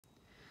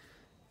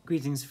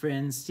Greetings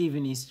friends,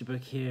 Stephen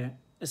Easterbrook here,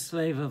 a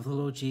slave of the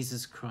Lord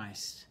Jesus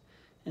Christ.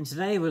 And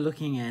today we're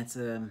looking at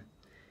the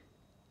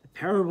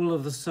parable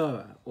of the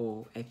sower,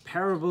 or a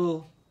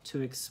parable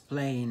to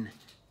explain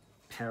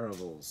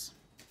parables.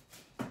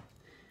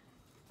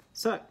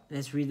 So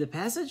let's read the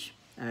passage.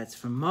 It's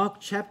from Mark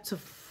chapter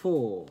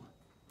 4.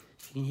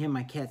 You can hear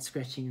my cat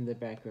scratching in the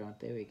background.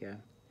 There we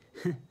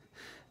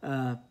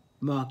go.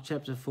 Mark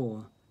chapter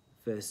 4,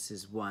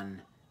 verses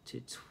 1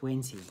 to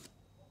 20.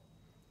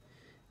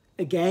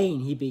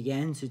 Again he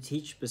began to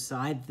teach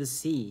beside the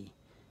sea,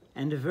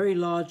 and a very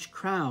large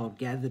crowd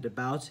gathered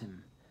about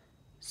him,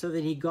 so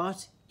that he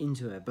got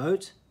into a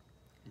boat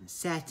and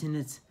sat in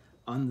it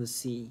on the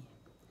sea.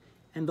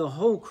 And the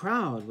whole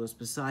crowd was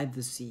beside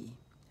the sea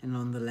and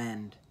on the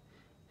land.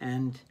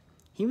 And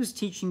he was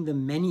teaching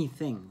them many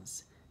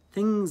things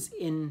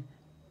in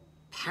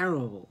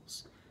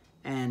parables.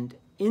 And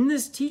in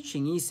this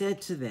teaching he said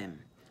to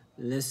them,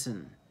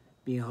 "Listen,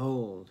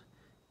 behold,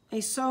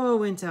 a sower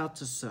went out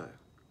to sow.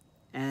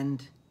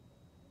 And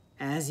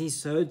as he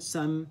sowed,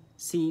 some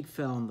seed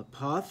fell on the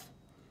path,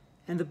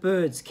 and the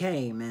birds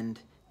came and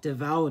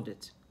devoured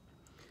it.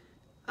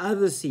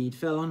 Other seed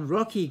fell on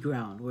rocky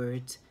ground, where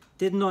it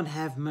did not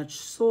have much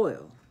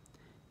soil.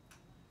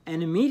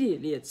 And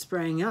immediately it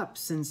sprang up,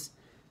 since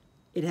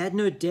it had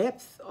no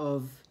depth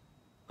of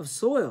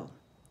soil.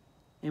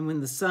 And when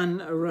the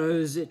sun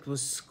arose, it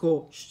was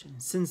scorched. And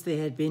since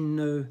there had been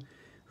no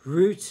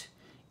root,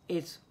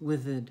 it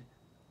withered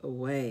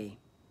away.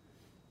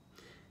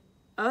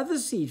 Other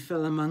seed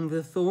fell among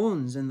the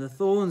thorns, and the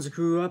thorns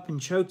grew up and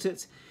choked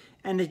it,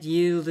 and it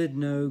yielded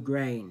no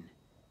grain.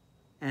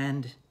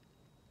 And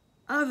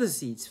other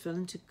seeds fell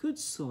into good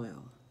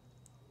soil,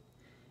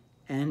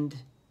 and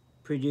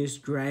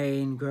produced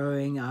grain,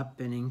 growing up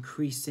and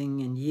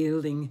increasing and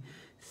yielding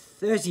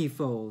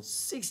 30-fold,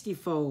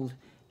 60-fold,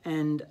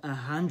 and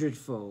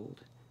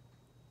 100-fold.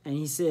 And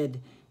he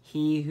said,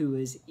 He who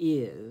has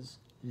ears,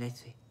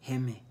 let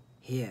him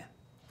hear."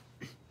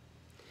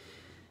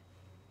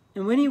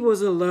 And when he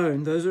was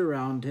alone, those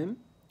around him,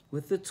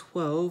 with the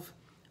 12,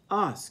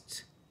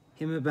 asked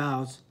him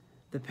about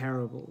the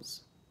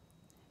parables.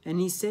 And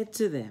he said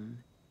to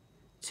them,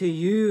 "To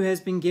you has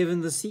been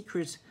given the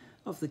secret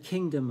of the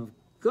kingdom of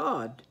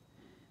God,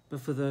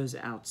 but for those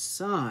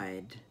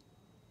outside,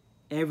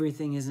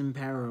 everything is in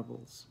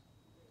parables,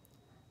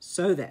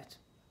 so that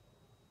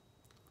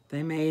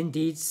they may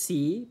indeed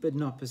see, but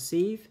not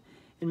perceive,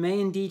 and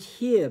may indeed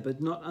hear, but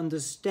not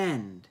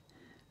understand,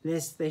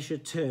 lest they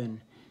should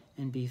turn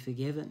and be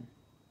forgiven."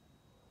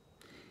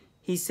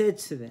 He said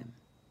to them,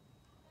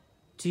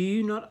 "Do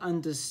you not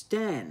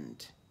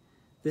understand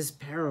this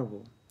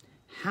parable?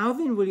 How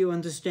then will you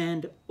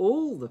understand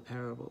all the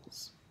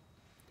parables?"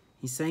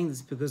 He's saying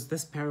this because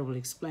this parable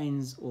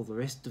explains all the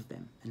rest of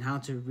them and how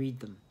to read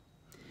them.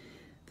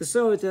 The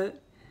sower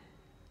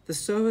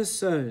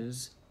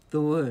sows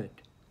the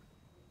word,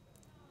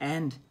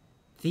 and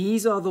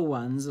these are the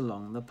ones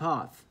along the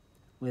path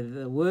where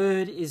the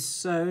word is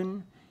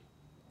sown.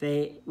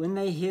 When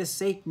they hear,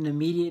 Satan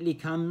immediately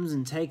comes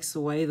and takes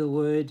away the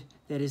word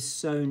that is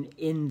sown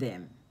in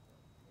them.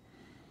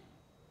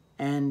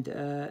 And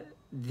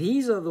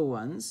these are the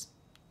ones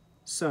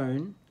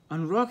sown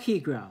on rocky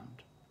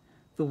ground,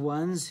 the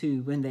ones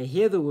who, when they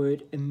hear the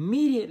word,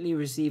 immediately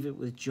receive it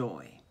with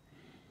joy.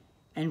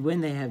 And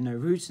when they have no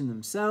root in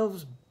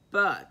themselves,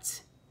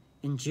 but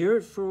endure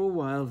it for a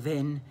while,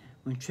 then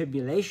when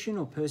tribulation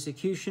or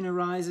persecution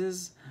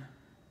arises,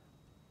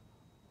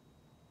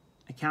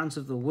 account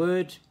of the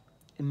word,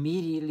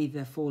 immediately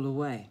they fall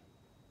away.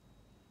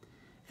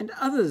 And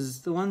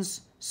others, the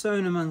ones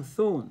sown among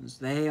thorns,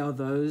 they are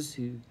those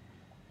who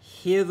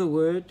hear the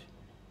word,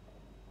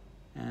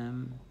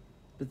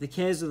 but the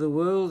cares of the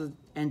world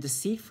and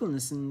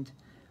deceitfulness and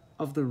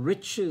of the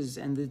riches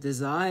and the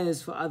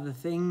desires for other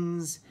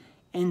things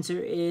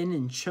enter in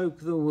and choke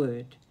the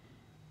word,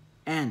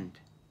 and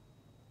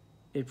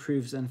it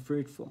proves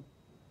unfruitful.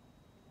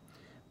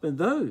 But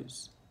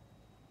those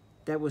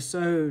that were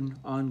sown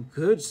on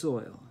good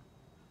soil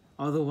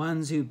are the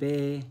ones who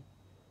bear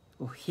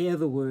or hear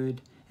the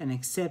word and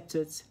accept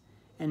it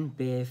and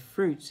bear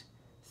fruit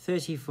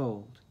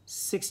 30-fold,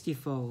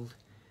 60-fold,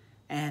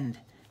 and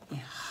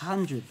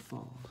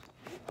 100-fold.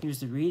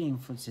 Here's the reading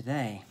for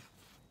today.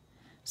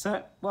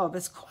 So, well,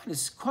 that's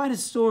quite a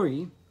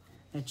story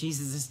that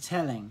Jesus is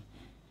telling.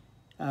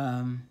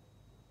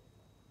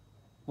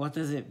 What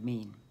does it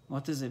mean?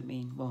 What does it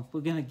mean? Well, we're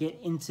going to get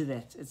into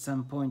that at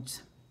some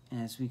point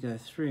as we go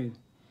through.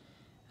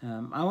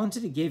 I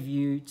wanted to give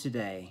you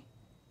today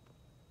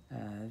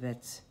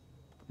that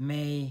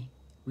may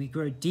we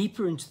grow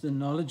deeper into the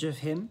knowledge of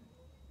him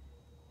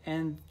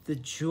and the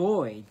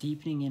joy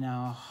deepening in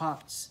our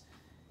hearts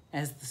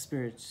as the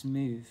Spirit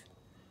moves.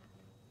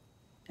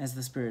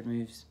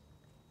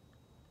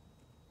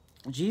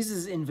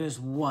 Jesus, in verse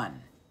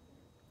 1,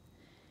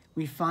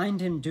 we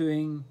find him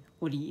doing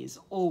what he is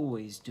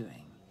always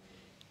doing.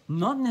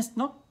 Not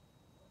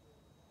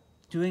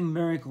doing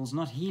miracles,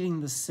 not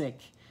healing the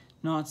sick,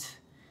 not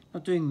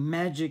doing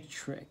magic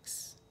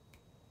tricks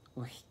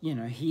or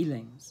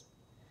healings,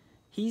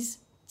 he's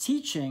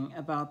teaching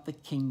about the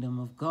kingdom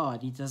of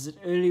God. He does it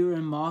earlier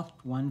in Mark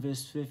 1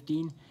 verse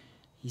 15.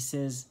 He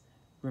says,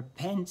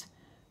 repent,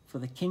 for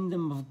the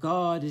kingdom of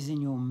God is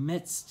in your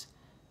midst,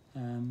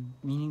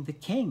 meaning the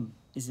king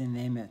is in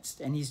their midst.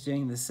 And he's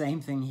doing the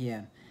same thing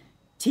here,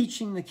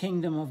 teaching the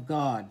kingdom of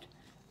God,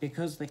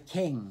 because the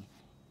king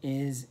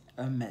is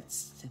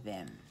amidst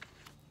them,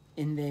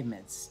 in their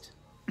midst.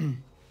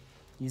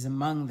 He's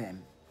among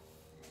them.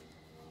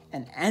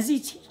 And as he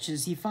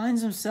teaches, he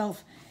finds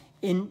himself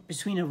in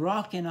between a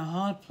rock and a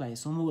hard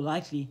place, or more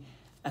likely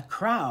a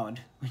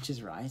crowd, which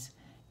is right,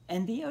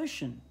 and the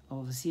ocean,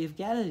 or the Sea of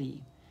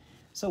Galilee.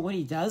 So what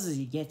he does is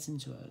he gets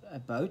into a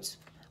boat.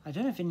 I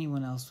don't know if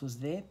anyone else was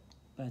there,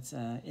 but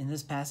in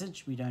this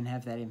passage we don't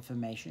have that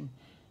information.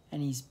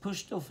 And he's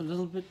pushed off a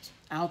little bit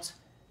out,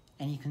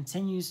 and he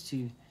continues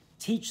to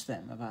teach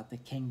them about the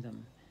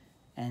kingdom,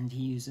 and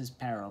he uses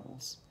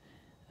parables.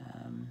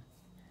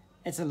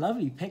 It's a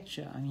lovely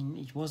picture. I mean,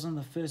 it wasn't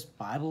the first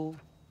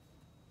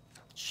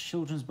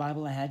children's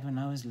Bible I had when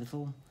I was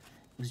little.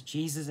 It was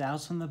Jesus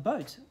out on the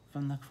boat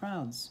from the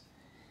crowds.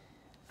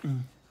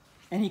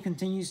 And he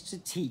continues to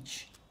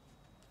teach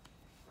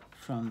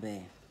from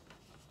there.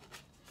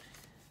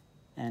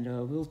 And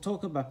we'll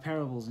talk about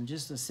parables in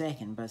just a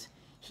second, but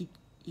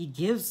he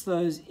gives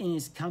those in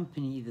his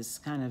company this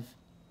kind of,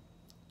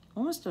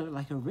 almost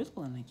like a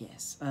riddle, I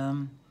guess,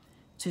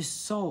 to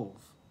solve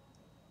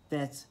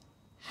that.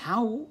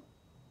 How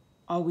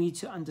are we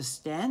to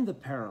understand the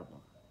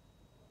parable?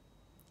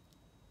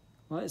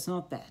 Well, it's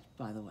not that,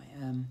 by the way.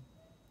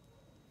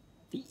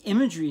 The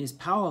imagery is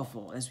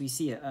powerful, as we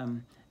see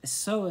a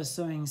sower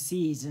sowing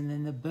seeds, and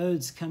then the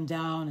birds come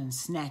down and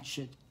snatch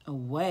it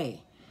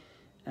away.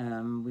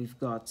 We've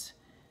got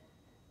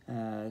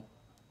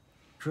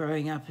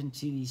growing up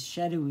into these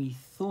shadowy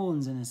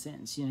thorns, in a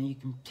sense. You know, you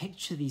can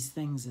picture these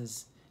things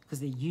as,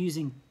 because he's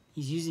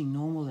using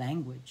normal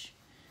language.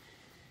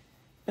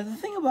 But the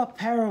thing about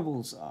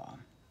parables are,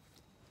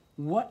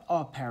 what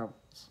are parables?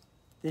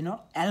 They're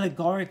not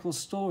allegorical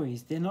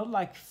stories. They're not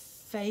like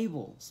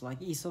fables,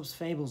 like Aesop's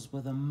fables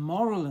with a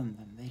moral in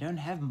them. They don't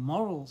have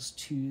morals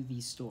to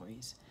these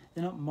stories.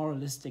 They're not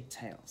moralistic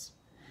tales.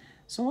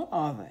 So what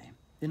are they?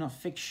 They're not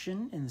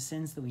fiction in the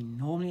sense that we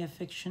normally have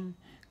fiction,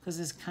 because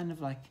there's kind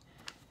of like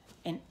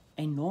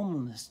a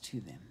normalness to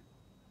them.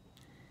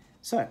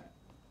 So,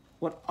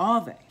 what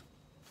are they?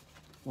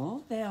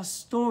 Well, they are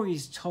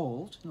stories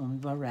told, normally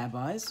by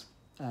rabbis,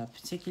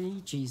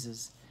 particularly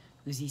Jesus,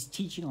 because he's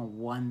teaching on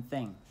one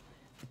thing,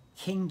 the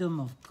kingdom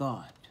of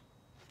God.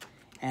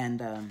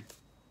 And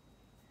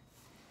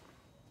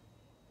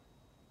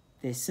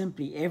they're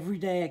simply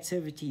everyday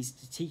activities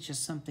to teach us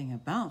something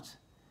about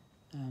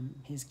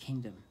his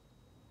kingdom.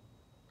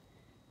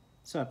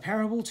 So a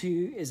parable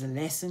too is a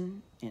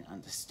lesson in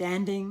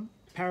understanding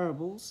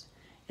parables.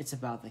 It's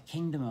about the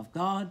kingdom of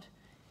God,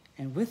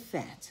 and with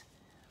that,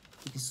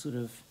 you can sort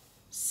of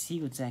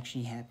see what's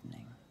actually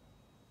happening.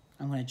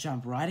 I'm going to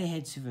jump right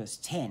ahead to verse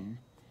 10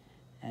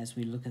 as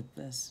we look at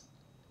this.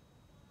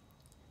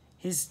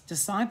 His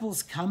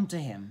disciples come to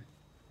him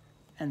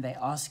and they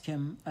ask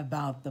him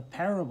about the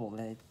parable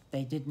that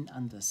they didn't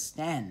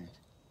understand.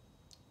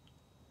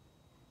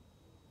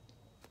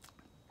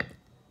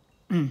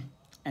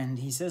 And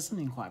he says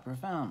something quite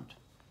profound.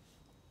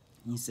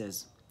 He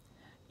says,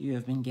 "You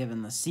have been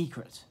given the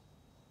secret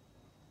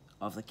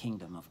of the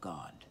kingdom of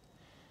God."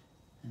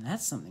 And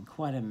that's something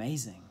quite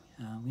amazing.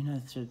 We know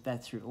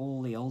that through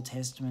all the Old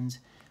Testament,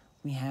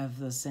 we have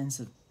the sense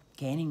of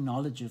gaining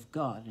knowledge of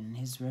God and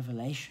his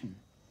revelation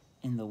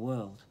in the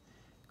world.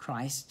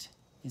 Christ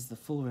is the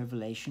full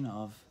revelation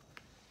of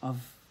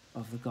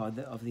the God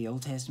of the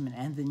Old Testament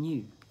and the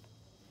New.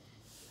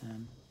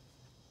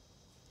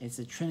 It's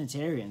a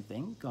Trinitarian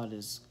thing. God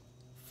is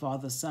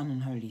Father, Son,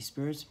 and Holy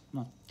Spirit,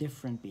 not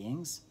different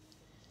beings.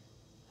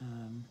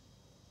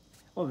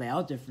 Well, they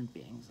are different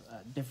beings,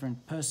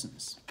 different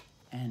persons,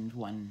 and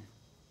one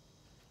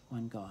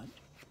God.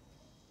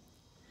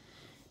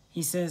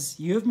 He says,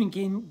 "You have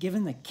been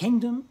given the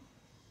kingdom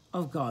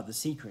of God," the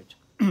secret.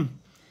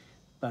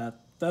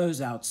 "But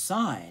those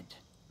outside,"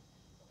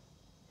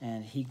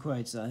 and he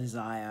quotes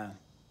Isaiah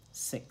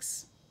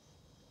 6,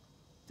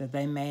 "that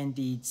they may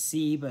indeed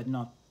see but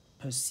not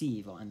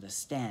perceive or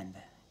understand."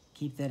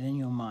 Keep that in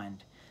your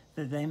mind.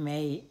 "That they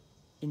may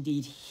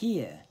indeed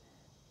hear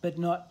but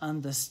not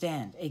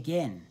understand."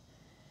 Again,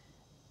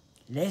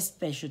 lest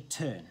they should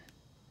turn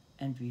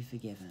and be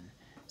forgiven.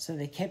 So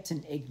they're kept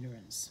in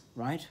ignorance,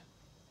 right?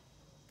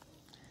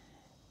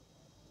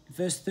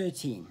 Verse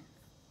 13.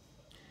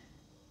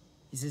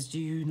 He says, "Do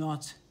you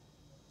not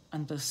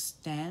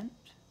understand?"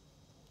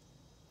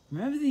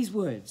 Remember these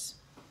words.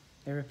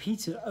 They're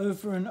repeated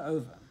over and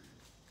over.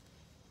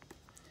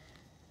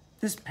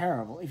 This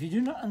parable, if you do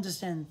not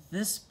understand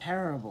this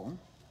parable,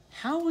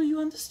 how will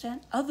you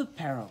understand other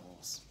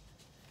parables?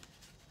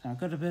 I've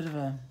got a bit of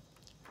a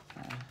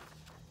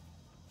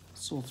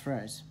sore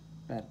throat,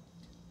 but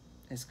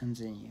let's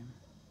continue.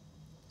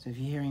 So if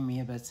you're hearing me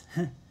a bit...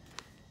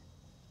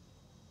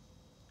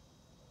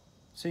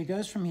 So he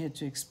goes from here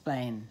to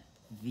explain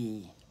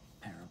the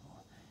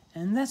parable.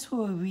 And that's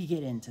where we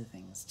get into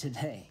things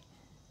today.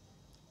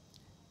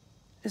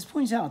 Let's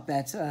point out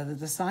that the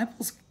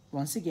disciples,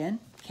 once again,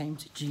 came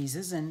to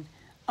Jesus and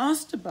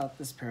asked about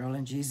this peril,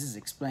 and Jesus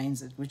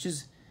explains it, which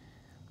is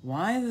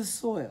why the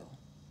soil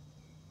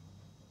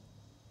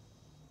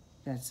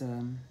that's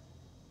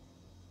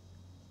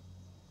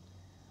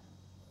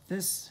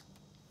this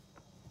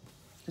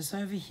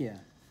over here.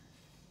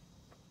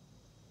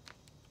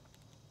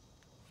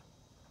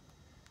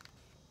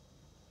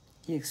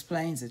 He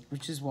explains it,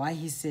 which is why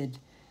he said,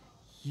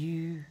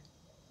 you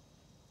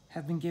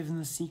have been given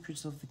the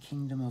secrets of the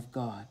kingdom of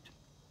God.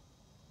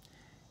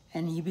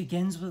 And he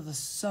begins with the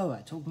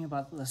sower, talking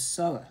about the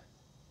sower.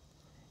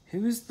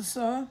 Who is the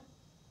sower?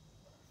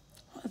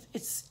 Well,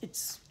 it's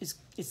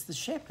the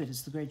shepherd,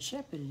 it's the great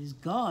shepherd, it is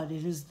God,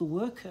 it is the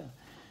worker.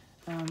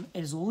 It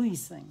is all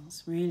these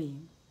things, really.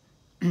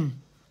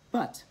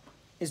 But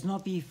it's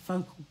not the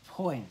focal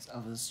point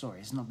of the story,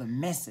 it's not the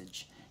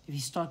message. If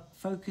you start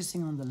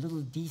focusing on the little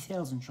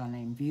details and trying to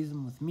imbue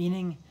them with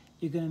meaning,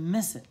 you're going to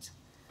miss it.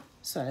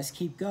 So let's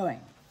keep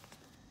going.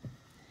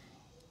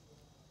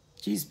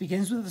 Jesus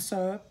begins with the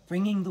sower,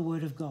 bringing the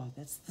word of God.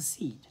 That's the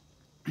seed.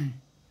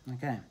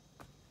 Okay,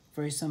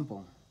 very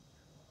simple.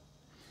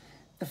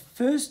 The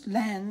first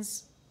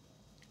lands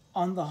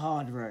on the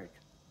hard road.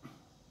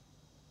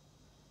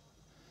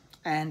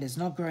 And it's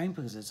not growing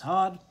because it's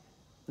hard.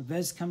 The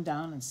birds come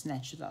down and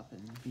snatch it up.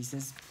 And he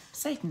says,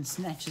 Satan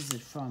snatches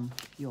it from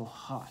your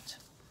heart.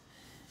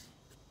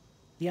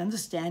 The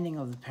understanding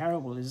of the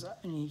parable is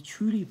only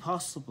truly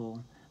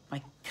possible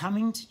by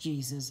coming to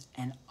Jesus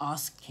and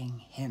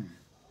asking him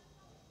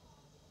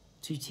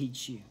to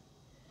teach you.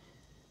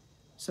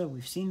 So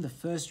we've seen the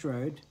first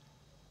road.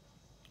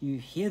 You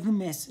hear the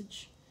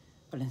message,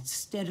 but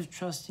instead of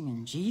trusting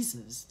in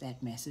Jesus,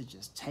 that message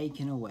is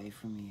taken away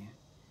from you,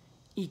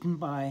 eaten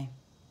by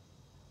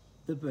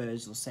the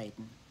birds or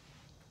Satan.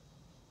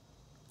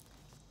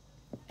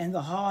 And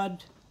the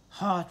hard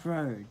heart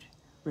road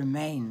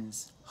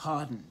remains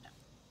hardened.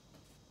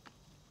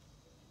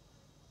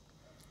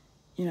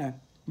 You know,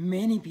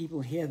 many people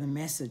hear the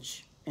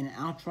message and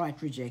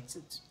outright reject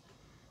it.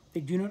 They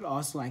do not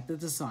ask, like the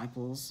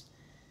disciples,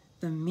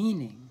 the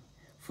meaning.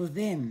 For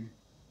them,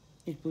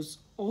 it was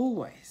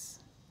always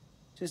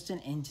just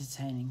an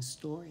entertaining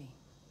story.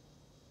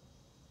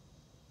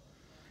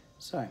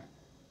 So,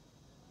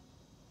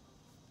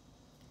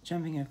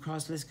 jumping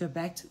across, let's go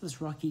back to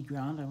this rocky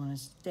ground. I want to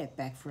step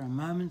back for a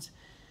moment.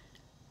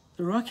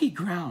 The rocky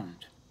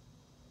ground,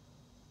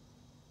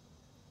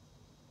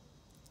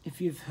 if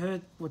you've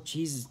heard what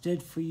Jesus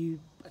did for you,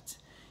 but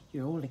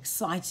you're all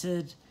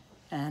excited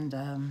and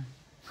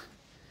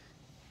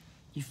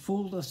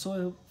the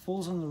soil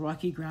falls on the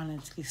rocky ground and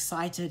it's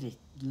excited, it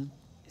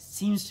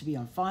seems to be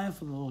on fire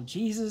for the Lord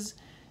Jesus.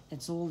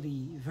 It's all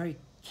the very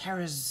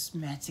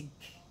charismatic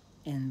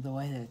in the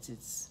way that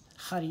it's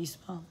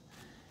charisma.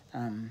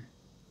 And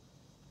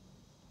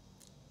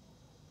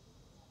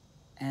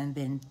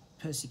then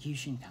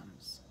persecution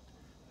comes.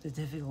 The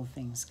difficult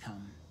things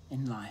come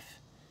in life.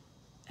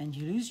 And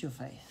you lose your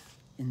faith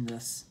in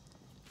this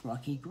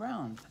rocky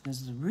ground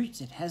because the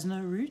root, it has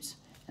no root.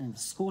 And the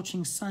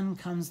scorching sun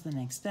comes the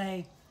next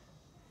day.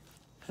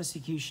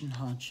 Persecution,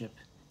 hardship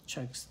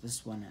chokes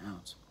this one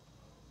out.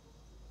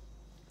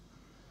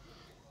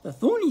 The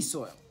thorny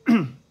soil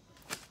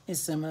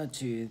is similar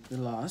to the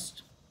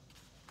last.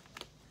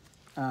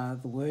 The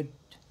word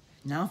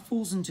now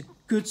falls into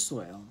good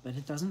soil, but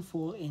it doesn't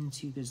fall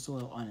into good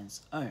soil on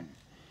its own.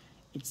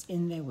 It's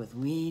in there with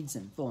weeds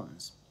and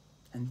thorns.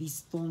 And these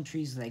thorn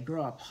trees, they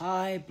grow up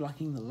high,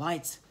 blocking the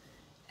light,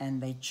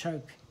 and they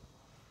choke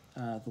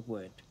the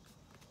word.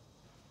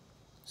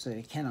 So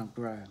it cannot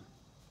grow.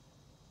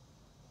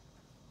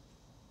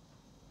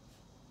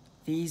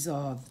 These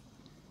are,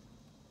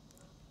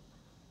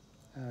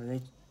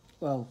 they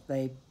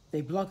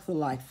block the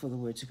light for the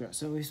word to grow.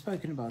 So we've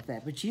spoken about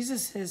that. But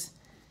Jesus says,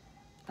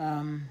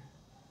 the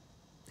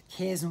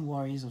cares and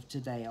worries of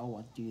today are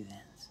what do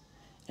that.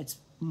 It's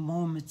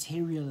more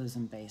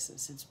materialism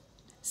basis. It's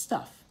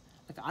stuff.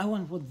 Like, I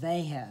want what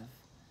they have,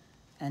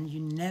 and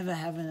you never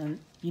have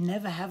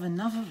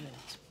enough of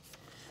it.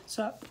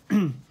 So,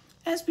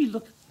 as we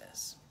look at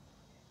this,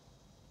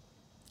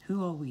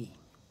 who are we?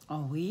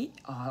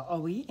 Are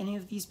we any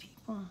of these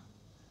people?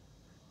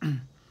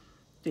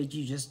 Did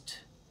you just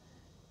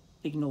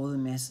ignore the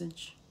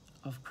message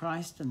of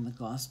Christ and the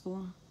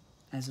gospel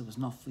as it was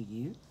not for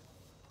you?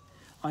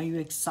 Are you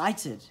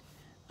excited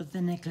but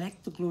then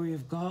neglect the glory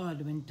of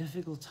God when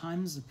difficult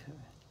times occur?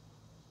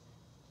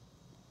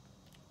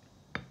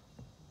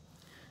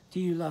 Do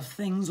you love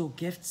things or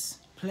gifts,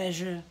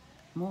 pleasure,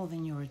 more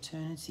than your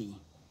eternity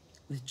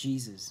with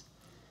Jesus?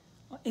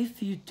 Well,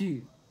 if you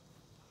do,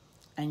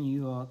 and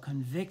you are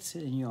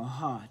convicted in your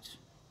heart,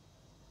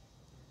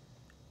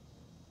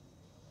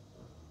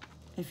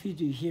 if you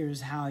do, here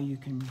is how you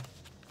can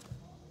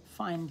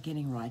find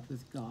getting right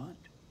with God.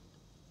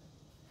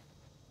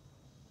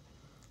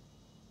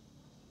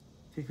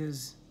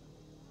 Because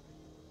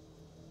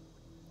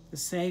the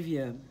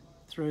Savior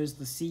throws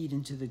the seed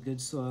into the good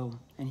soil,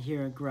 and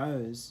here it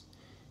grows,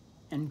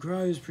 and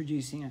grows,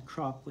 producing a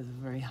crop with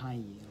a very high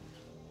yield.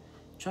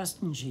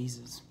 Trust in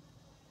Jesus.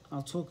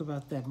 I'll talk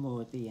about that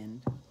more at the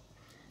end.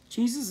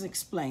 Jesus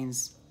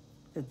explains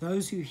that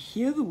those who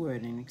hear the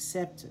word and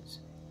accept it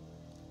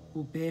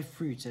will bear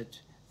fruit at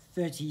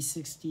 30,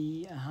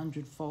 60,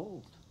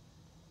 100-fold.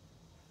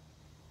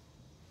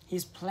 He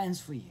has plans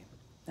for you.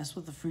 That's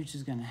what the fruit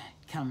is going to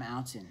come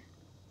out in.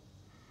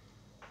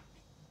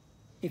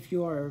 If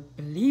you are a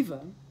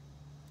believer,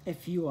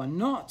 if you are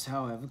not,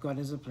 however, God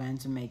has a plan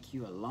to make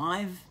you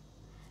alive.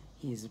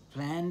 He has a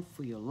plan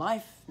for your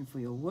life and for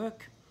your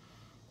work.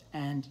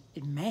 And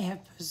it may have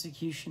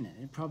persecution in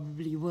it. It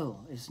probably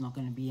will. It's not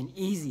going to be an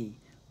easy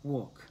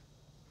walk.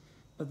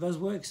 But those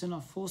works are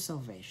not for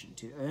salvation,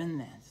 to earn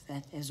that.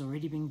 That has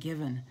already been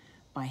given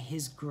by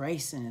His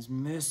grace and His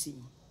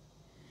mercy.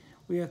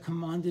 We are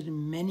commanded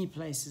in many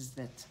places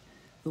that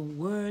the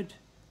word,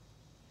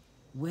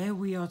 where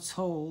we are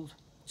told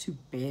to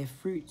bear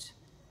fruit.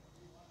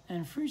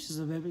 And fruit is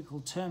a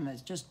biblical term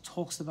that just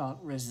talks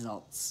about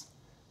results.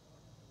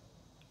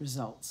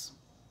 Results.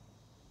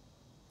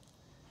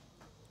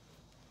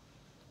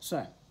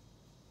 So,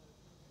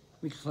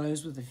 we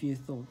close with a few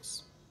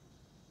thoughts.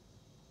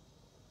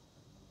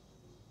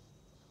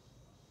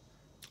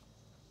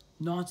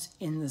 Not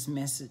in this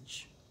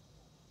message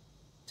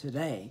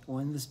today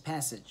or in this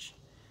passage,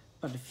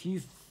 but a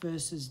few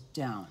verses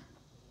down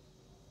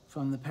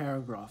from the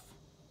paragraph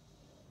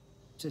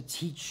to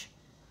teach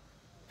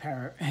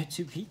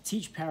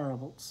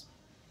parables.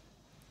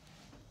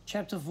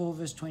 Chapter 4,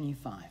 verse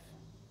 25.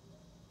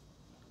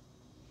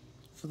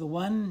 For the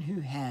one who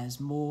has,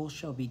 more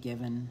shall be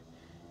given,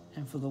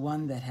 and for the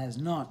one that has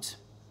not,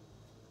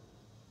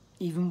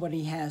 even what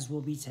he has will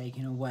be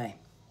taken away.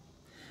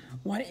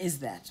 What is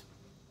that?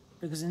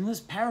 Because in this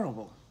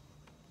parable,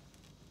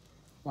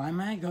 why am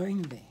I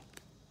going there?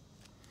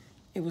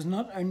 It was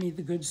not only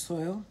the good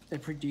soil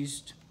that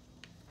produced,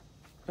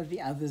 but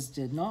the others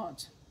did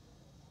not.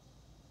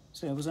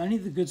 So it was only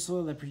the good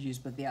soil that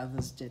produced, but the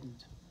others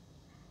didn't.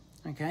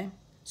 Okay?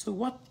 So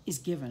what is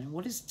given?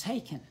 What is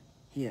taken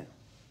here?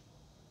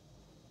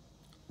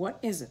 What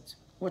is it?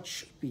 What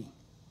should be?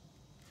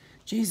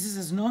 Jesus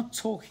is not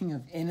talking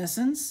of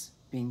innocence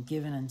being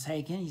given and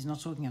taken. He's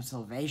not talking of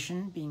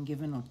salvation being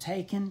given or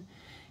taken.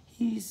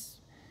 He's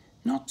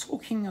not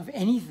talking of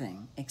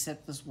anything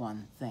except this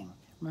one thing.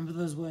 Remember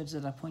those words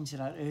that I pointed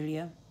out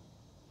earlier?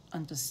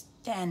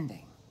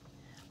 Understanding.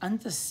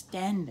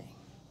 Understanding.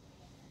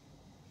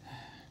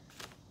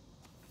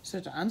 So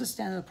to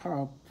understand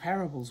the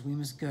parables, we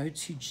must go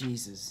to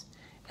Jesus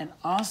and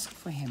ask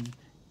for Him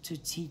to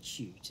teach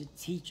you, to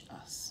teach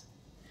us.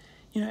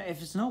 You know,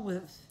 if not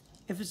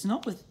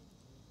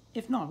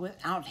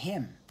without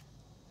Him,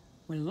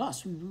 we're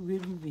lost. We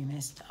would be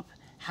messed up.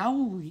 How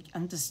will we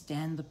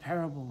understand the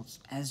parables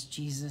as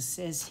Jesus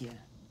says here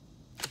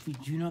if we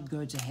do not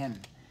go to Him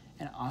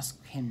and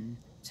ask Him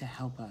to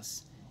help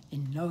us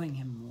in knowing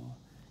Him more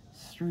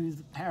through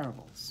the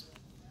parables?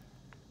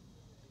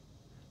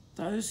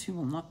 Those who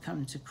will not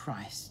come to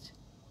Christ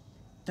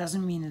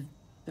doesn't mean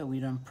that we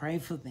don't pray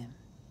for them,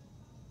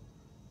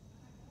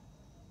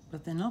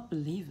 but they're not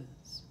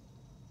believers.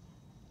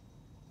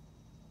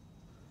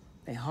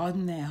 They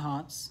harden their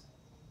hearts,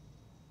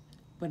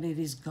 but it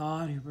is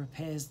God who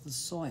prepares the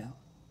soil.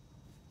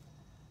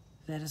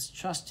 Let us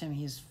trust Him.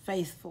 He is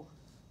faithful.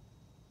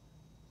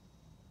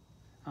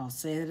 I'll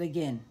say it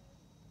again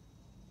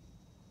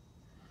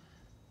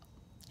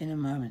in a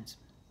moment.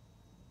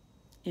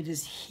 It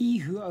is He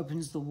who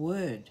opens the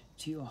word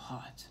to your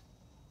heart.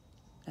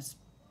 That's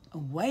a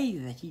way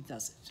that He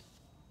does it.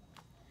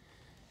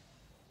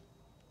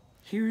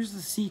 Here is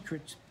the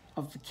secret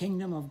of the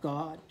kingdom of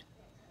God,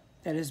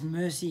 that His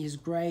mercy, His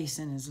grace,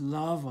 and His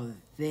love are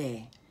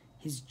there.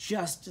 His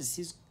justice,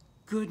 His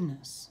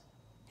goodness,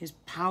 His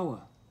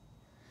power.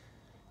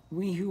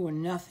 We who are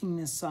nothing in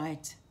His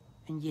sight,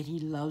 and yet He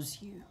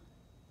loves you.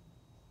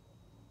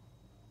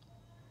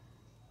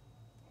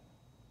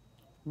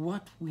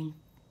 What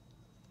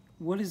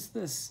is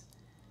this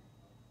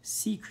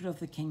secret of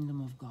the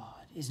kingdom of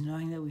God? Is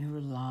knowing that we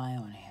rely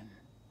on Him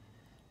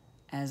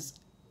as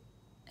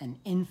an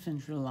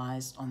infant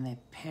relies on their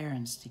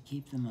parents to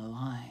keep them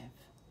alive.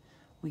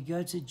 We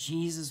go to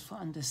Jesus for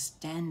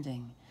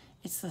understanding.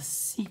 It's the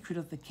secret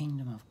of the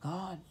kingdom of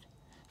God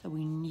that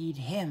we need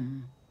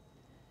Him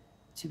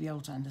to be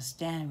able to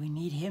understand. We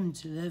need Him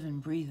to live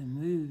and breathe and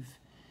move.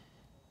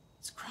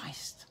 It's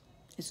Christ.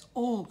 It's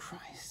all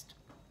Christ.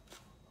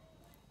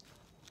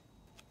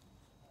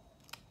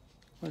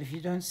 Well, if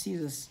you don't see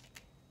this,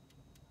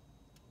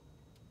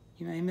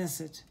 you may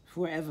miss it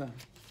forever.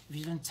 If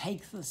you don't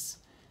take this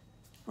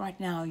right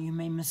now, you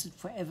may miss it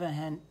forever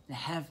and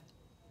have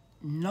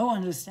no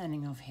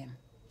understanding of Him.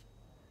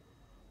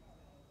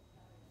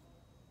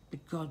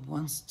 But God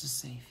wants to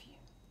save you.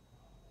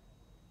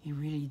 He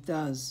really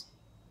does.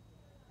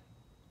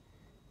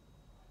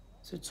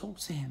 So talk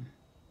to Him.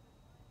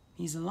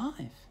 He's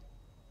alive.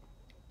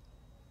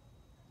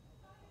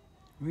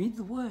 Read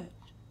the Word.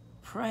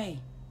 Pray.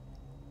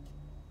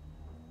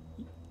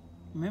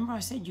 Remember I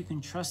said you can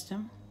trust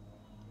Him?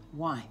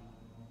 Why?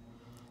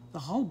 The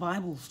whole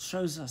Bible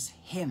shows us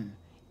him.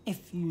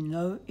 If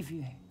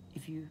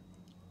you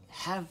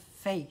have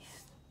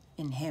faith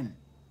in him.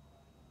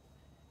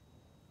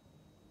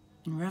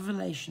 In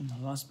Revelation,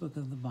 the last book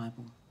of the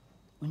Bible,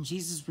 when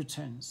Jesus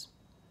returns,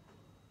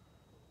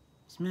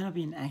 this may not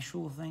be an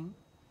actual thing,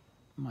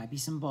 it might be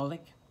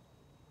symbolic.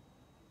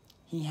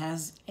 He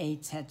has a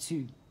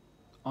tattoo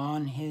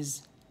on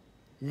his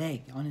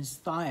leg, on his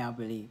thigh, I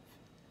believe.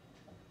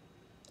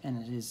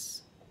 And it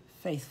is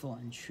faithful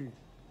and true,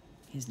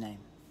 his name.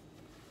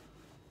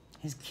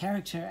 His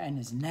character and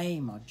his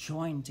name are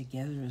joined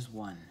together as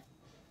one.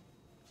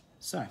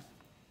 So,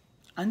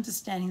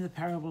 understanding the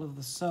parable of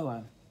the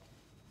sower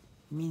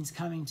means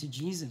coming to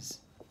Jesus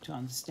to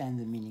understand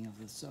the meaning of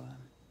the sower.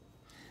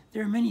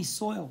 There are many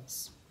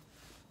soils,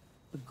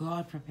 but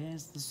God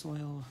prepares the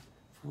soil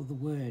for the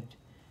word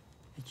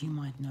that you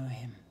might know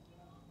him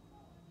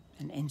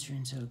and enter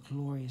into a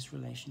glorious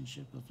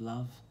relationship of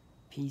love,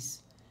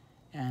 peace,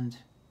 and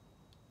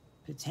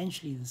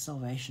potentially the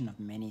salvation of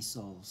many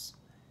souls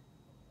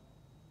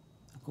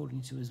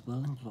according to his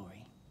will and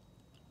glory.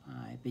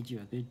 I bid you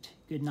a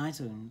good night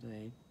and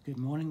a good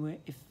morning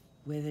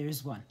where there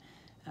is one.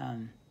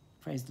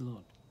 Praise the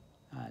Lord.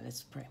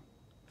 Let's pray.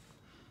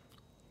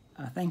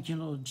 Thank you,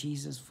 Lord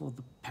Jesus, for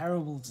the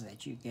parables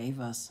that you gave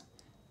us.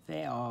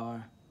 They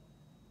are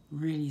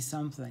really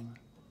something.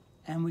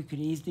 And we could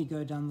easily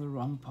go down the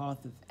wrong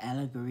path of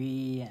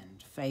allegory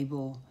and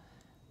fable.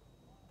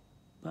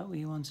 But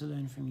we want to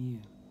learn from you.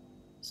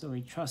 So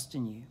we trust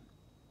in you.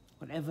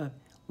 Whatever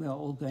we are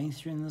all going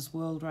through in this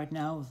world right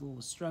now with all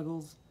the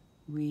struggles,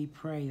 we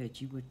pray that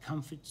you would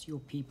comfort your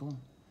people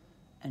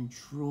and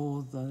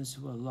draw those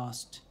who are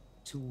lost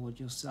toward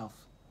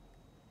yourself.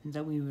 And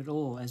that we would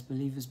all, as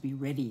believers, be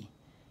ready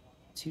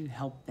to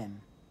help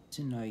them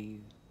to know you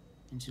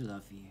and to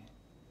love you.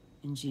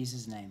 In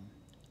Jesus' name,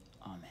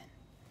 amen.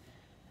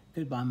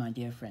 Goodbye, my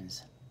dear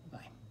friends.